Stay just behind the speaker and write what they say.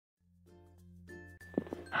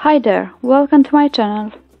Hi there, welcome to my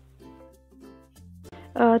channel.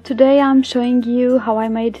 Today I'm showing you how I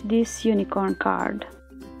made this unicorn card.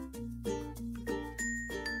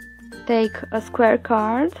 Take a square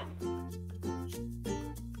card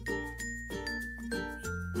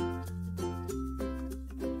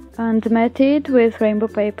and mat it with rainbow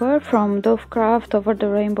paper from Dovecraft over the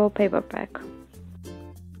Rainbow paper pack.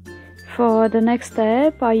 For the next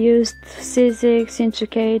step I used Sizzix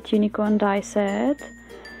intricate unicorn die set,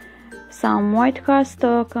 some white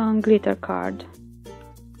cardstock and glitter card.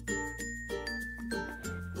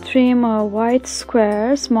 Trim a white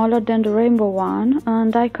square smaller than the rainbow one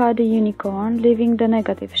and die cut the unicorn, leaving the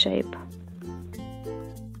negative shape.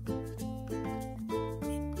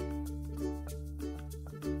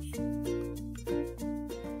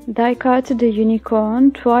 Die cut the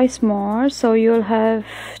unicorn twice more, so you'll have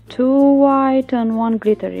two white and one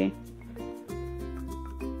glittery.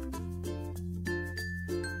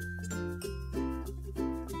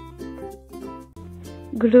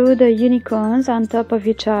 Glue the unicorns on top of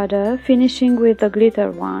each other, finishing with the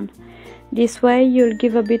glitter one. This way you'll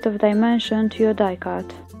give a bit of dimension to your die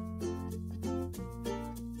cut.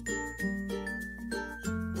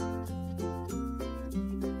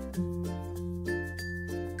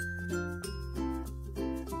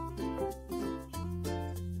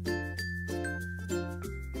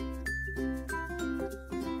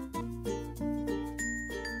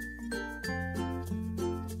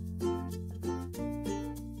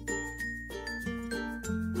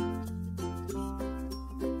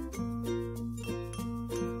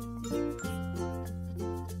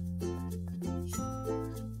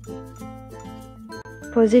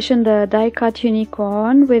 Position the die-cut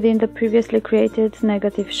unicorn within the previously created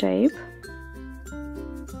negative shape.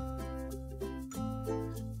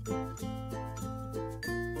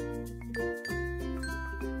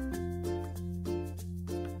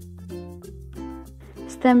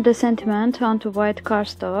 Stamp the sentiment onto white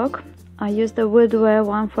cardstock. I used the woodware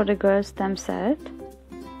one for the girls stamp set.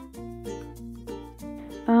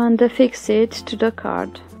 And affix it to the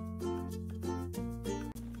card.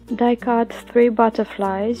 Die cut 3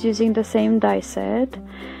 butterflies using the same die set.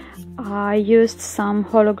 I used some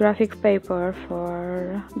holographic paper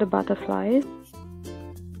for the butterflies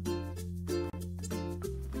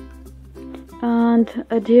and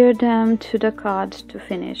adhere them to the card to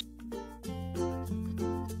finish.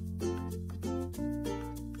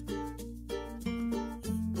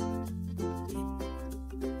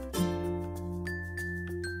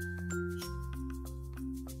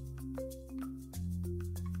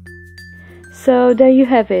 So there you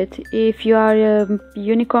have it. If you are a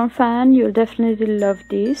unicorn fan, you'll definitely love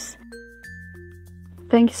this.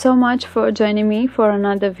 Thank you so much for joining me for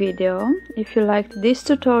another video. If you liked this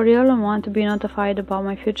tutorial and want to be notified about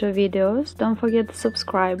my future videos, don't forget to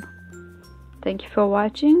subscribe. Thank you for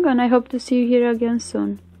watching and I hope to see you here again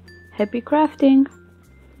soon. Happy crafting!